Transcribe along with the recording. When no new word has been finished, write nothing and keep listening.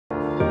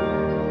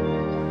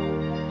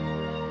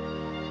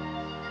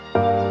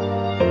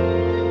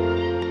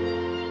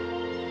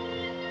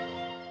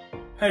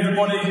Hey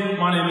everybody,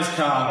 my name is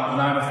Carl and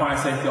I'm a Fire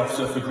Safety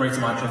Officer for Greater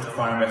Manchester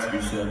Fire and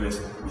Rescue Service,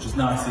 which is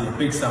nicely a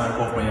big sign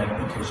above my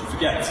head in case you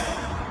forget.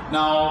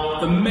 Now,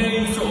 the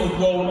main sort of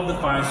role of the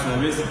fire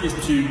service is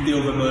to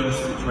deal with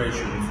emergency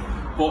situations,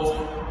 but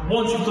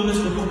once you've done this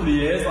for a couple of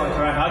years, like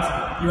I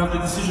had, you have the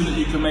decision that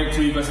you can make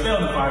to either stay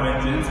on the fire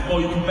engines or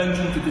you can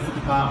venture into different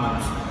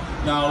departments.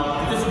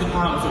 Now, the different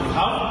departments that we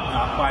have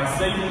are fire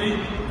safety,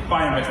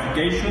 fire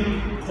investigation,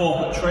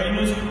 corporate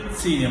trainers,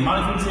 senior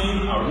management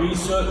team, our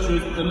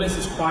researchers. The list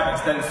is quite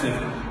extensive,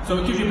 so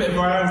it gives you a bit of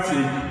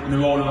variety in the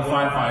role of a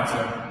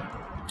firefighter.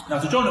 Now,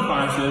 to join the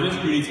fire service,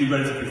 you need to be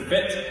relatively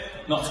fit,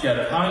 not scared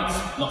of heights,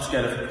 not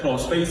scared of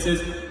closed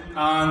spaces,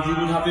 and you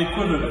would have the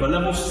equivalent of a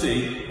level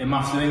C in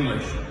Maths and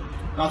English.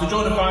 Now, to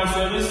join the fire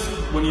service,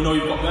 when you know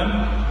you've got them,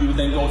 you would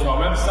then go to our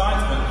website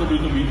at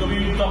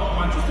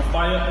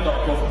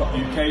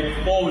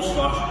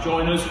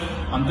www.manchesterfire.gov.uk/joiners,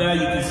 and there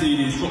you can see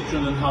the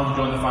instructions on how to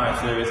join the fire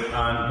service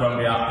and when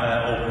we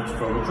are open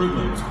for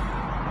recruitment.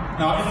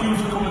 Now, if you were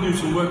to come and do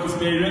some work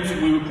experience,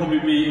 we would probably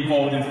be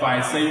involved in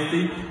fire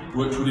safety,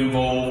 which would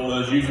involve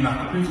us using our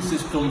computer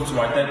systems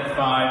to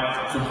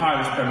identify some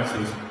high-risk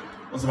premises.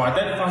 Once we've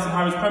identified some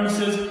high-risk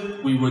premises,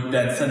 we would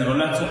then send them a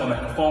letter or make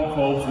a phone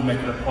call to make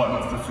an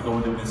appointment for us to go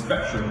and do an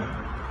inspection.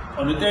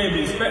 On the day of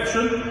the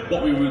inspection,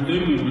 what we would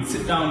do, we would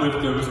sit down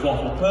with the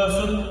responsible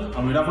person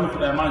and we'd have a look at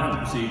their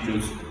management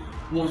procedures.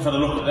 Once we've had a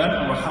look at them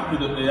and we're happy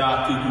that they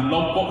are keeping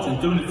logbooks and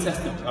doing the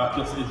test that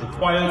is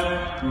required,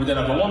 we would then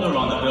have a wander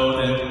around the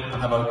building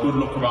and have a good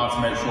look around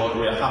to make sure that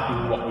we are happy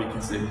with what we can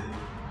see.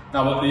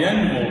 Now, at the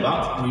end of all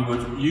that, we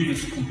would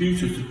use the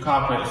computer to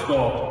calculate a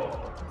score.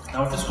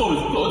 Now, if the score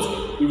is good,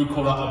 we would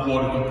call that a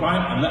board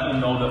compliant and let them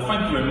know that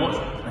thank you very much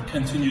and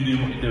continue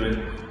doing what you're doing.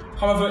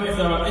 However, if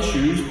there are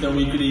issues, then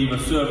we could either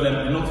serve them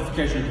a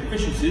notification of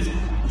deficiencies,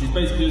 which is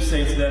basically just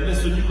saying to them,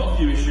 listen, you've got a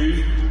few issues,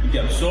 you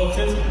get them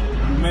sorted.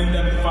 We may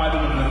then provide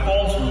them with an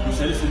enforcement, we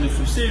say, listen, there's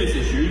some serious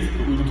issues,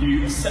 but we will give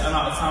you a set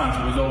amount of time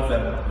to resolve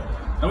them.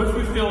 Now, if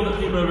we feel that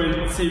people are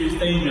in serious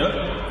danger,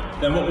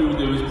 then what we will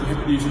do is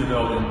prohibit the use of the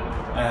building.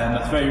 And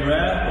that's very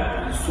rare,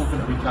 but it's something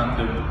that we can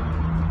do.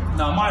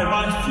 Now, my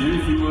advice to you,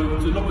 if you were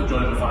to look at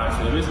joining the fire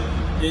service,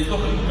 is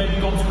look at maybe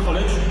going to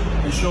college,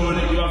 ensuring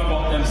that you have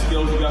got them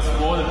skills that you asked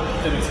for, the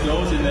academic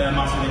skills in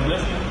Maths and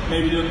English,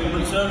 maybe do a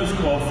public service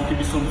course to give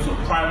you some sort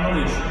of prior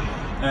knowledge,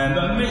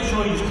 but make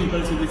sure you just keep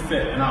relatively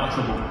fit and out of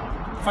trouble.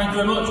 Thank you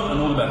very much and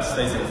all the best.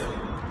 Stay safe.